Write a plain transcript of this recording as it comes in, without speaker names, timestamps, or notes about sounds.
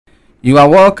You are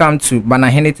welcome to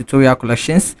Banahene Tutorial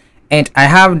Collections, and I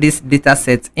have this data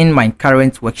set in my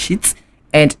current worksheet,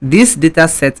 and this data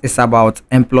set is about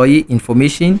employee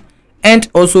information, and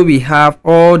also we have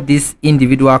all these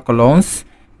individual columns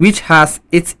which has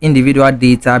its individual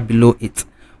data below it.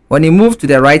 When you move to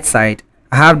the right side,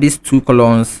 I have these two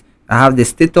columns. I have the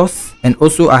status, and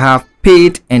also I have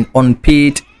paid and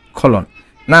unpaid column.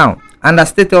 Now under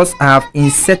status, I have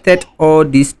inserted all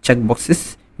these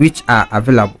checkboxes which are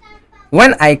available.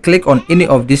 When I click on any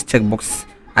of these checkboxes,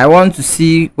 I want to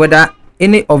see whether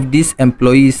any of these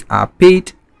employees are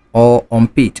paid or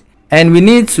unpaid, and we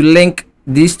need to link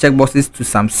these checkboxes to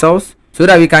some cells so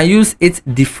that we can use its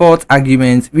default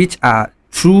arguments which are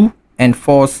true and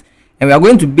false, and we are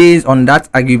going to base on that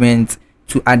argument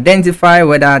to identify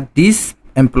whether these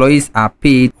employees are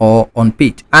paid or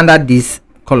unpaid under this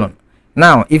column.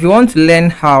 Now if you want to learn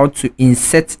how to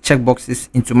insert checkboxes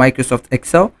into Microsoft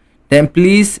Excel, then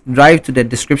please drive to the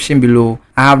description below.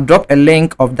 I have dropped a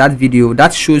link of that video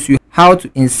that shows you how to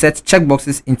insert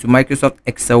checkboxes into Microsoft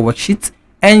Excel worksheets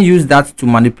and use that to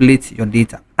manipulate your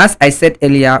data. As I said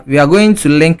earlier, we are going to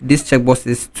link these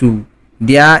checkboxes to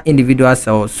their individual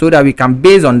cells so that we can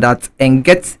base on that and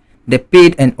get the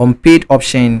paid and unpaid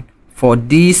option for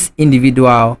these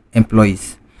individual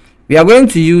employees. We are going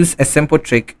to use a simple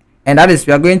trick, and that is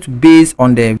we are going to base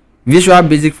on the Visual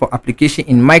Basic for application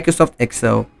in Microsoft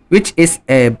Excel, which is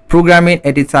a programming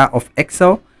editor of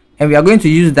Excel, and we are going to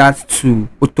use that to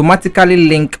automatically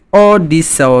link all these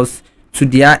cells to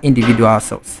their individual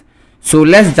cells. So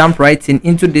let's jump right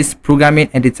into this programming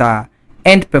editor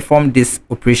and perform this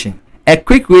operation. A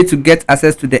quick way to get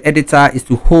access to the editor is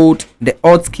to hold the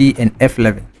Alt key and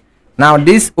F11. Now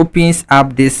this opens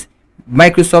up this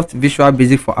Microsoft Visual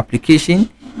Basic for application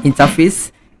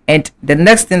interface, and the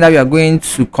next thing that we are going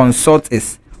to consult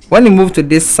is when you move to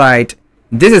this side.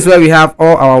 This is where we have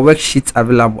all our worksheets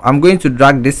available. I'm going to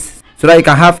drag this so that you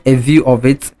can have a view of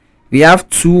it. We have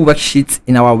two worksheets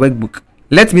in our workbook.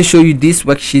 Let me show you these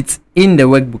worksheets in the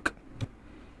workbook.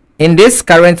 In this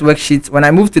current worksheet, when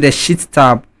I move to the sheet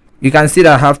tab, you can see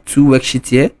that I have two worksheets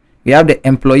here. We have the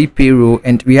employee payroll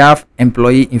and we have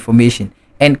employee information.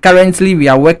 And currently we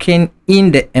are working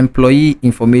in the employee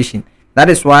information. That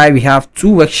is why we have two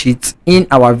worksheets in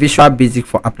our Visual Basic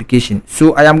for application.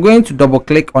 So I am going to double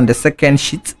click on the second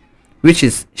sheet, which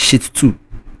is sheet 2.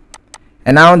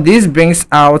 And now this brings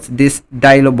out this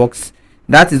dialog box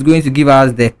that is going to give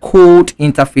us the code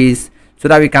interface so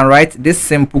that we can write this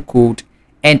simple code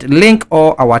and link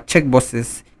all our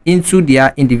checkboxes into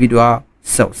their individual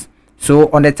cells. So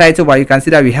on the title bar, you can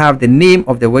see that we have the name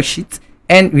of the worksheet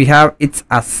and we have it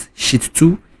as sheet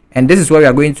 2, and this is where we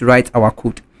are going to write our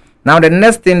code. Now the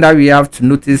next thing that we have to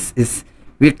notice is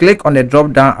we click on the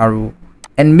drop down arrow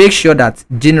and make sure that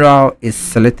general is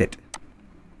selected.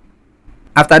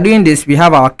 After doing this, we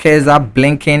have our cursor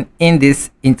blinking in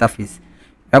this interface.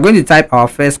 We are going to type our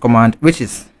first command, which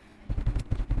is,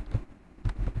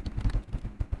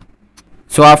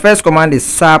 so our first command is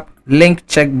SAP link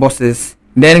checkboxes.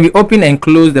 Then we open and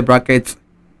close the brackets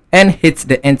and hit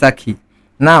the enter key.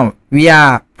 Now we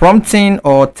are prompting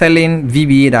or telling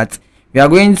VBA that we are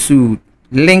going to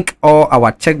link all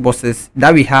our checkboxes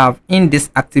that we have in this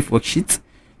active worksheet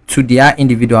to their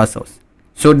individual cells.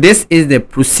 So this is the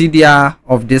procedure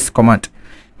of this command.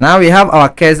 Now we have our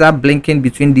cursor blinking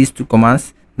between these two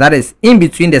commands, that is in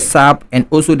between the sub and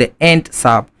also the end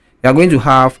sub. We are going to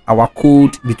have our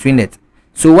code between it.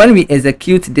 So when we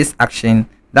execute this action,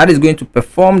 that is going to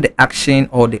perform the action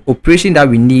or the operation that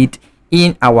we need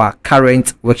in our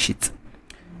current worksheet.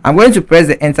 I'm going to press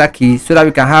the enter key so that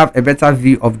we can have a better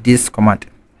view of this command.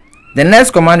 The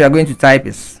next command we are going to type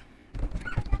is,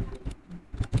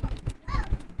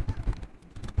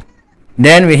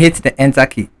 then we hit the enter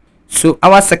key. So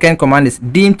our second command is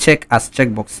dim check as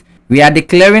checkbox. We are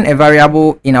declaring a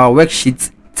variable in our worksheet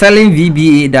telling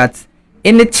VBA that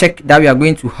any check that we are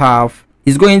going to have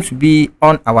is going to be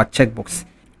on our checkbox.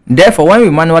 Therefore, when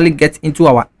we manually get into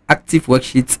our active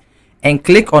worksheet and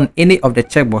click on any of the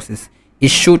checkboxes, it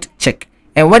should check,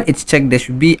 and when it's checked, there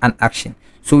should be an action.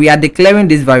 So we are declaring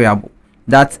this variable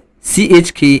that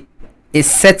chk is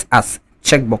set as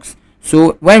checkbox.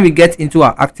 So when we get into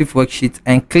our active worksheet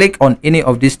and click on any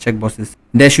of these checkboxes,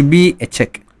 there should be a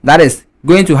check that is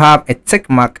going to have a tick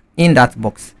mark in that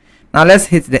box. Now let's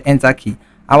hit the enter key.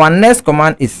 Our next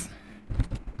command is,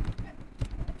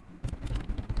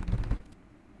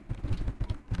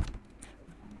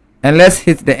 and let's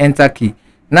hit the enter key.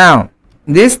 Now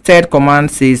this third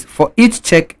command says for each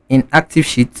check in active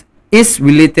sheet is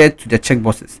related to the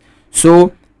checkboxes.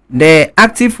 So the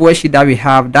active worksheet that we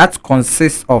have that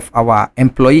consists of our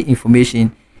employee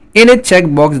information any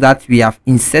checkbox that we have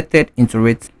inserted into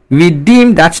it, we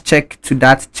deem that check to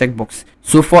that checkbox.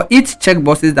 So for each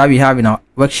checkboxes that we have in our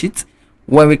worksheet,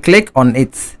 when we click on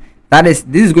it, this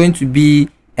is going to be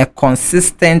a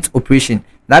consistent operation.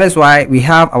 That is why we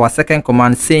have our second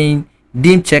command saying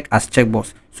deem check as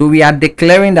checkbox. So we are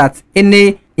declaring that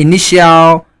any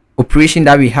initial operation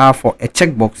that we have for a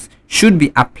checkbox should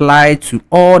be applied to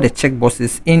all the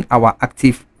checkboxes in our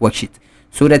active worksheet.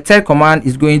 So the third command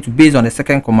is going to be based on the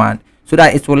second command, so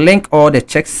that it will link all the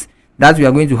checks that we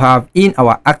are going to have in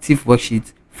our active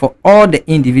worksheet for all the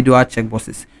individual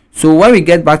checkboxes. So when we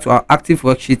get back to our active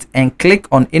worksheet and click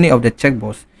on any of the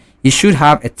checkbox, it should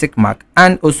have a tick mark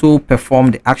and also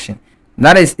perform the action.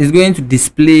 That is going to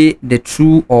display the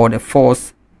true or the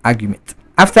false argument.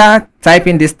 After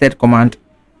typing this third command,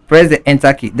 press the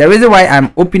enter key. The reason why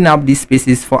I'm opening up these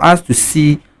spaces for us to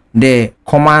see the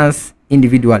commands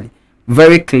individually,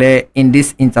 very clear in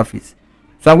this interface.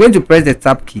 So I'm going to press the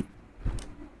tab key.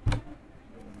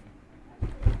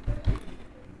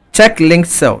 Check linked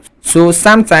cells. So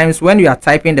sometimes when you are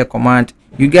typing the command,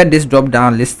 you get this drop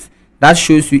down list that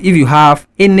shows you if you have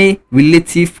any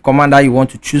relative command that you want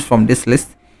to choose from this list.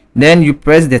 Then you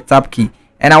press the tab key,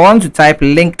 and I want to type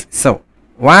linked cell.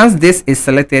 Once this is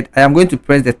selected, I am going to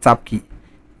press the tab key.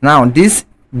 Now this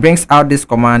brings out this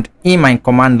command in my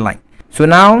command line. So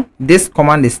now this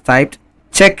command is typed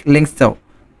check linked cell.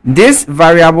 This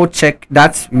variable check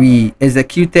that we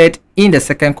executed in the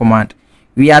second command,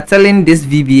 we are telling this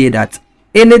VBA that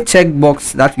any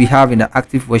checkbox that we have in the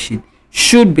active worksheet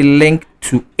should be linked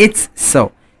to its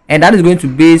cell, and that is going to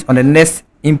be based on the next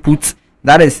input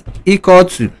that is equal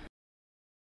to.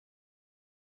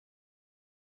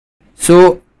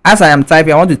 So as I am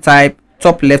typing, I want to type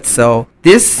top left cell.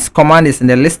 This command is in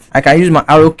the list. I can use my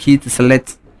arrow key to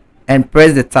select and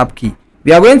press the tab key.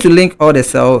 We are going to link all the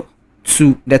cell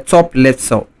to the top left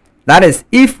cell. That is,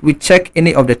 if we check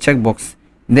any of the checkbox,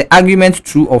 the argument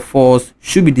true or false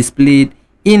should be displayed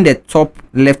in the top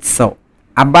left cell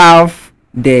above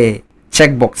the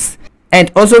checkbox.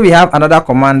 And also we have another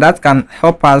command that can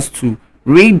help us to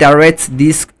redirect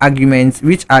these arguments,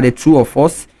 which are the true or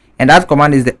false, and that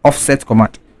command is the offset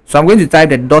command. So I'm going to type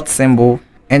the dot symbol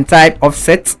and type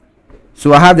offset.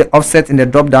 So I have the offset in the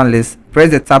drop down list.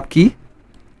 Press the tab key.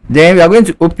 Then we are going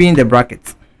to open the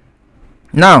bracket.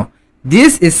 Now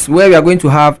this is where we are going to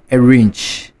have a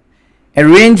range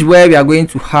where we are going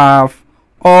to have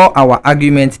all our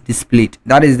arguments displayed.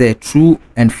 That is the true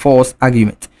and false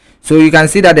argument. So you can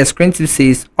see that the screen tip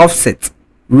says offset,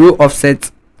 row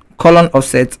offset, column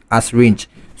offset as range.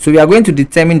 So we are going to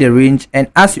determine the range, and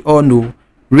as you all know,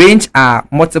 range are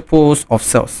multiples of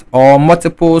cells or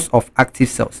multiples of active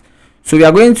cells. So we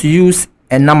are going to use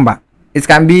a number. It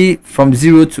can be from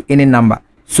 0 to any number.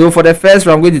 So for the first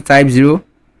row, I'm going to type 0,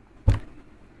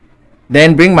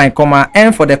 then bring my comma,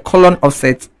 and for the column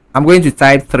offset, I'm going to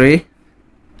type 3,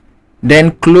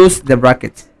 then close the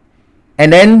bracket.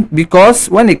 And then, because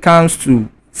when it comes to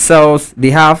cells,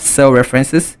 they have cell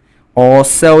references or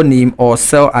cell name or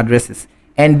cell addresses,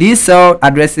 and these cell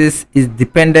addresses is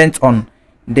dependent on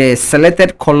the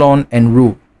selected column and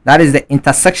row. That is the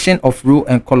intersection of row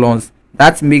and columns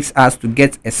that makes us to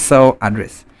get a cell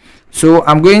address. So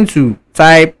I'm going to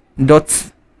type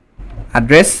dot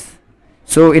address.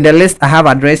 So in the list I have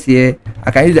address here.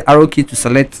 I can use the arrow key to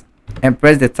select and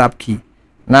press the tab key.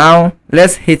 Now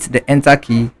let's hit the enter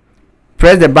key,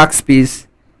 press the backspace,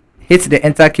 hit the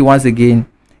enter key once again,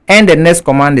 and the next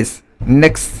command is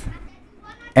next,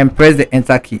 and press the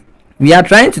enter key. We are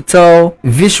trying to tell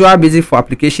Visual Basic for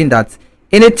application that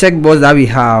any checkbox that we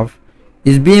have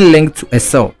is being linked to a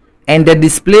cell, and the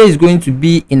display is going to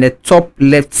be in the top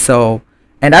left cell,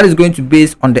 and that is going to be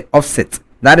based on the offset.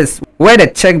 That is where the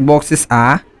checkboxes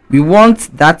are. We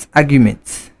want that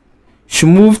argument should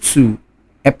move to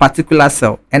a particular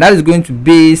cell, and that is going to be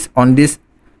based on these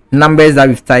numbers that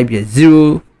we've typed here,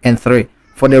 0 and 3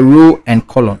 for the row and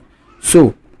column.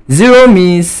 So 0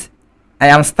 means I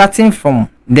am starting from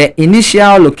the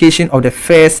initial location of the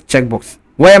first checkbox,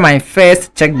 where my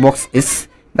first checkbox is.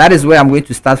 That is where I'm going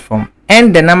to start from,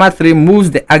 and the number 3 moves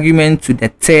the argument to the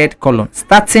third column,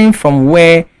 starting from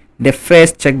where the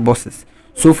first checkbox is.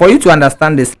 So for you to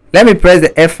understand this, let me press the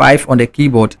F5 on the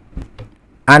keyboard,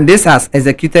 and this has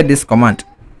executed this command.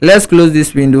 Let's close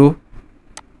this window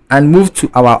and move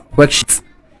to our worksheet.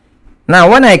 Now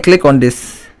when I click on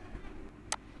this,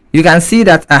 you can see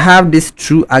that I have this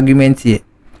true argument here.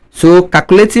 So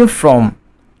calculating from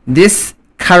this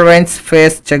current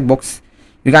first checkbox,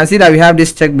 you can see that we have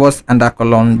this checkbox under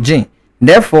column G.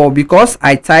 Therefore, because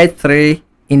I typed 3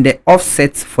 in the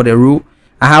offset for the row,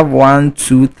 I have 1,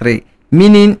 2, 3,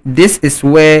 meaning this is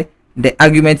where the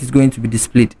argument is going to be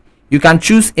displayed. You can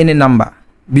choose any number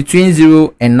between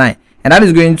 0 and 9, and that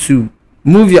is going to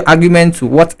move your argument to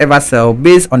whatever cell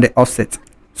based on the offset.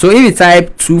 So if you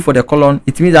type 2 for the colon,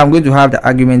 it means I'm going to have the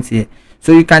argument here.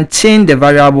 So you can change the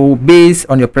variable based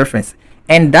on your preference,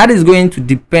 and that is going to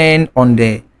depend on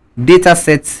the data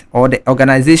set or the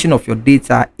organization of your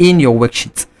data in your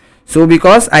worksheet. So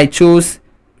because I chose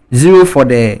 0 for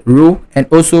the row and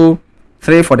also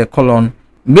 3 for the column,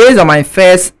 based on my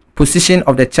first position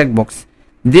of the checkbox,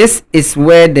 this is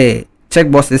where the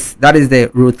checkboxes, that is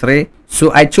the row 3.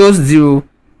 So I chose 0,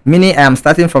 meaning I am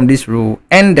starting from this row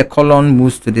and the column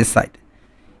moves to this side.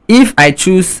 If I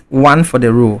choose 1 for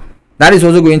the row, that is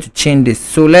also going to change this.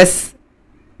 So let's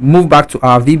move back to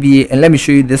our VBA and let me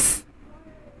show you this.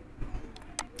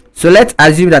 So let's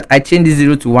assume that I change this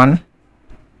 0 to 1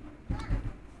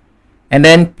 and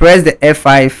then press the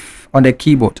F5 on the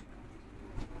keyboard.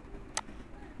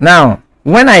 Now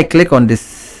when I click on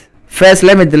this, first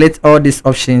let me delete all these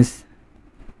options.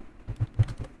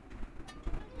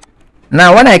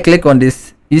 Now when I click on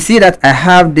this, you see that I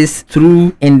have this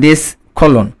true in this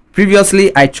column.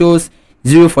 Previously I chose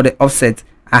 0 for the offset,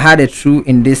 I had a true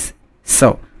in this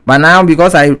cell, but now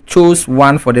because I chose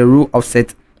 1 for the row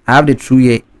offset, I have the true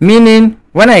here, meaning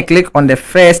when I click on the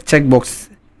first checkbox,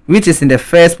 which is in the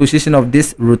first position of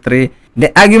this row 3,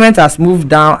 the argument has moved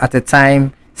down at a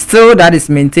time. Still that is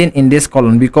maintained in this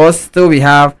column because still we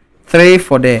have 3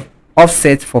 for the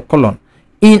offset for column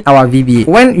in our VBA.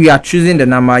 When you are choosing the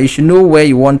number, you should know where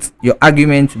you want your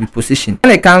argument to be positioned.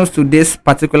 When it comes to this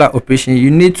particular operation, you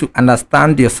need to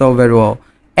understand yourself very well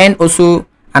and also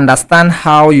understand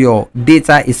how your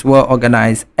data is well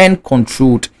organized and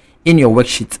controlled in your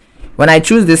worksheet. When I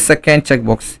choose this second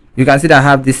checkbox, you can see that I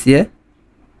have this here.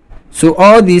 So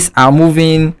all these are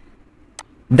moving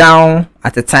down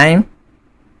at a time,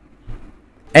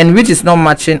 and which is not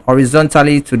matching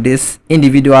horizontally to this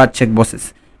individual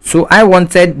checkboxes. So I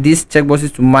wanted these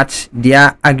checkboxes to match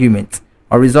their argument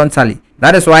horizontally.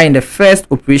 That is why in the first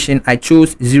operation I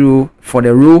chose 0 for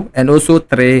the row and also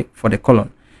 3 for the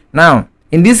column. Now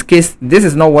in this case, this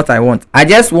is not what I want. I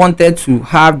just wanted to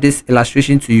have this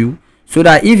illustration to you so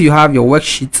that if you have your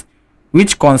worksheet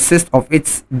which consists of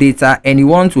its data and you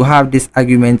want to have this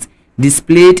argument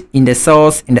displayed in the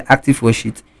cells in the active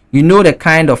worksheet, you know the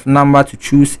kind of number to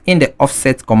choose in the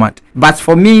offset command. But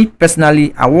for me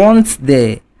personally, I want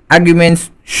the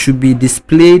arguments should be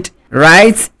displayed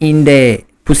right in the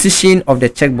position of the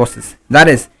checkboxes. That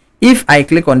is, if I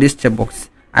click on this checkbox,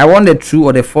 I want the true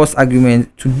or the false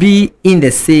argument to be in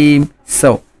the same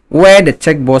cell where the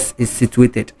checkbox is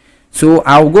situated. So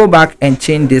I'll go back and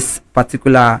change this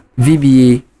particular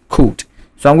VBA code.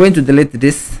 So I'm going to delete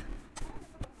this.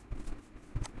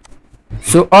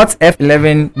 So Alt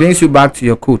F11 brings you back to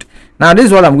your code. Now this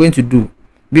is what I'm going to do,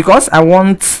 because I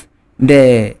want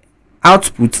the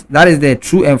output, that is the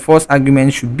true and false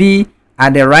argument, should be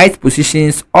at the right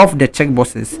positions of the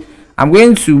checkboxes. I'm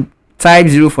going to type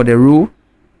 0 for the row,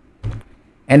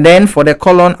 and then for the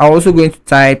column I'm also going to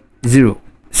type 0.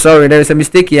 Sorry, there is a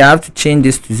mistake here. I have to change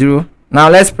this to 0. Now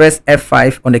let's press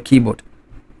F5 on the keyboard.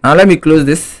 Now let me close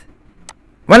this.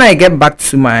 When I get back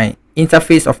to my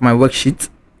interface of my worksheet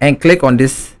and click on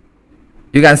this,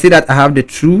 you can see that I have the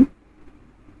true,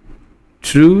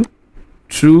 true,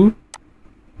 true,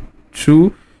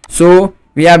 true. So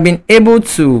we have been able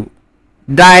to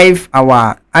dive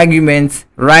our arguments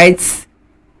right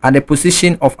at the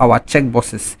position of our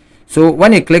checkboxes. So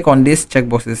when you click on these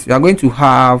checkboxes, you are going to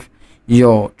have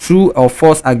your true or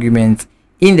false argument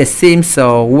in the same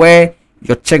cell where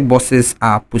your checkboxes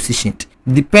are positioned.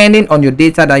 Depending on your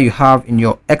data that you have in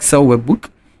your Excel workbook,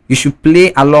 you should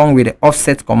play along with the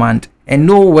offset command and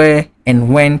know where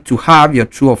and when to have your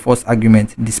true or false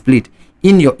argument displayed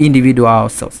in your individual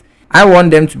cells. I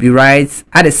want them to be right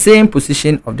at the same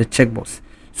position of the checkbox.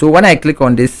 So when I click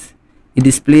on this, it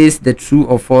displays the true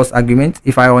or false argument.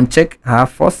 If I uncheck, I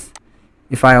have false.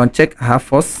 If I uncheck, I have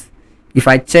false. If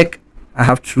I check, I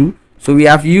have true. So we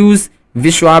have used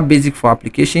Visual Basic for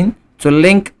application to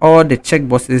link all the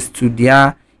checkboxes to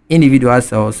their individual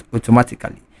cells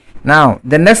automatically. Now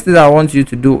the next thing I want you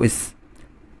to do is,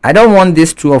 I don't want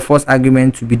this true or false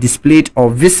argument to be displayed or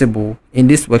visible in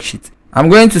this worksheet. I'm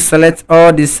going to select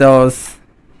all these cells,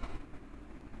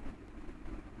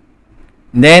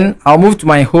 then I'll move to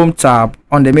my home tab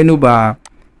on the menu bar.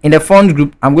 In the font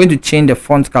group, I'm going to change the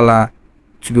font color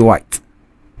to be white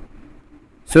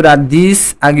so that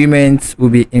these arguments will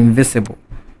be invisible.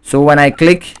 So when I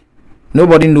click,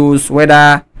 nobody knows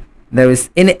whether there is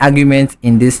any argument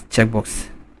in this checkbox.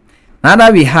 Now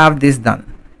that we have this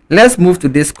done, let's move to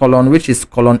this column, which is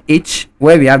column H,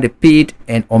 where we have the paid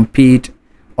and unpaid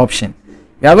option.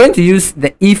 We are going to use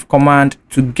the if command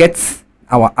to get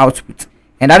our output,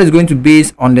 and that is going to be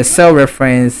based on the cell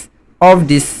reference of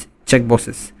these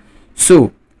checkboxes.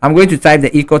 So I'm going to type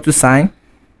the equal to sign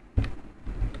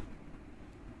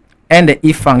and the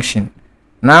if function.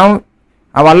 Now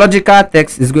our logical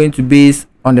text is going to be based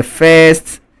on the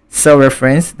first cell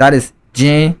reference, that is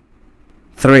Gen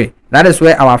 3. That is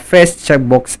where our first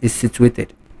checkbox is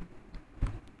situated.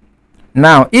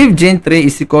 Now if Gen 3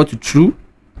 is equal to true,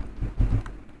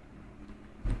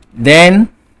 then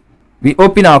we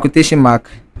open our quotation mark,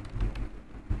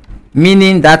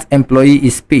 meaning that employee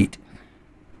is paid.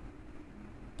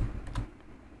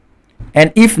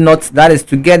 And if not, that is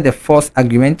to get the false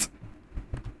argument,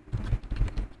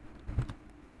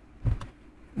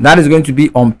 that is going to be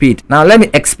unpaid. Now let me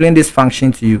explain this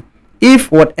function to you.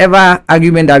 If whatever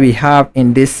argument that we have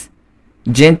in this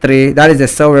Gen 3, that is the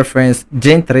cell reference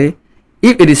Gen 3,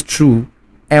 if it is true,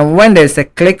 and when there's a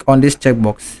click on this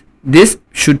checkbox, this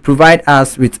should provide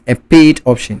us with a paid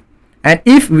option, and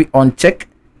if we uncheck,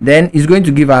 then it's going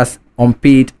to give us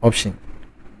unpaid option.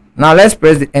 Now let's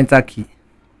press the enter key.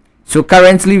 So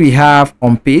currently we have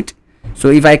unpaid. So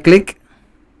if I click,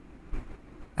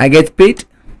 I get paid,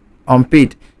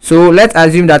 unpaid. So let's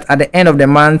assume that at the end of the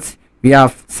month we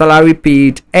have salary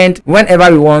paid, and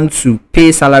whenever we want to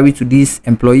pay salary to these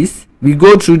employees, we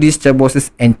go through these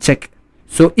checkboxes and check.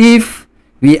 So if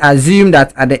we assume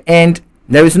that at the end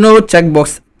there is no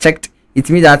checkbox checked, it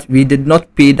means that we did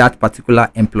not pay that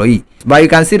particular employee. But you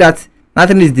can see that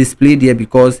nothing is displayed here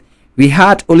because we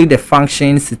had only the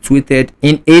function situated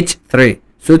in H3.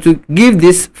 So to give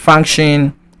this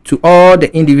function to all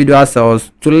the individual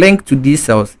cells to link to these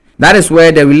cells, that is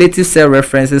where the relative cell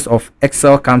references of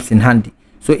Excel comes in handy.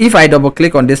 So if I double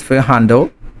click on this fill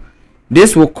handle,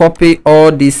 this will copy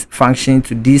all these functions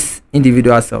to these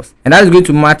individual cells, and that is going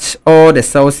to match all the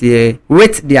cells here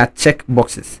with their check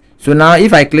boxes. So now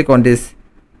if I click on this,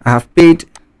 I have paid,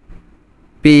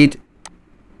 paid,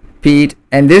 paid,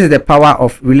 and this is the power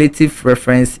of relative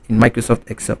reference in Microsoft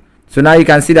Excel. So now you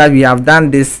can see that we have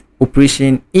done this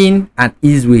operation in an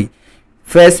easy way.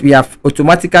 First, we have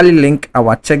automatically linked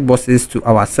our checkboxes to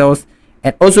our cells,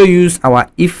 and also use our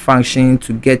if function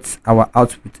to get our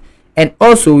output. And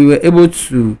also we were able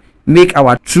to make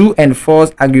our true and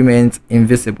false arguments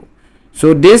invisible.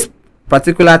 So this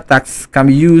particular task can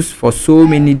be used for so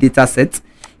many data sets.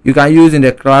 You can use in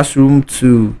the classroom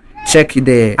to check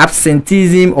the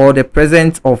absenteeism or the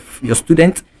presence of your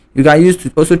student. You can use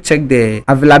to also check the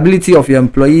availability of your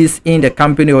employees in the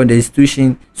company or the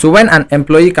institution. So when an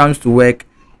employee comes to work,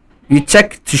 you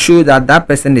check to show that that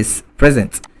person is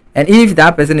present, and if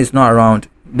that person is not around,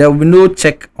 there will be no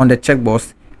check on the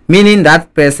checkbox, meaning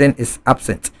that person is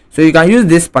absent. So you can use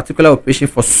this particular operation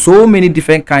for so many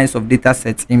different kinds of data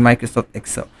sets in Microsoft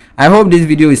Excel. I hope this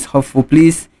video is helpful.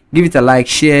 Please give it a like,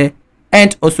 share,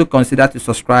 and also consider to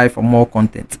subscribe for more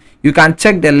content. You can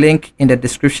check the link in the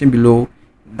description below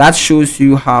that shows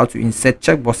you how to insert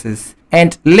checkboxes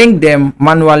and link them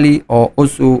manually or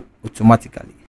also automatically.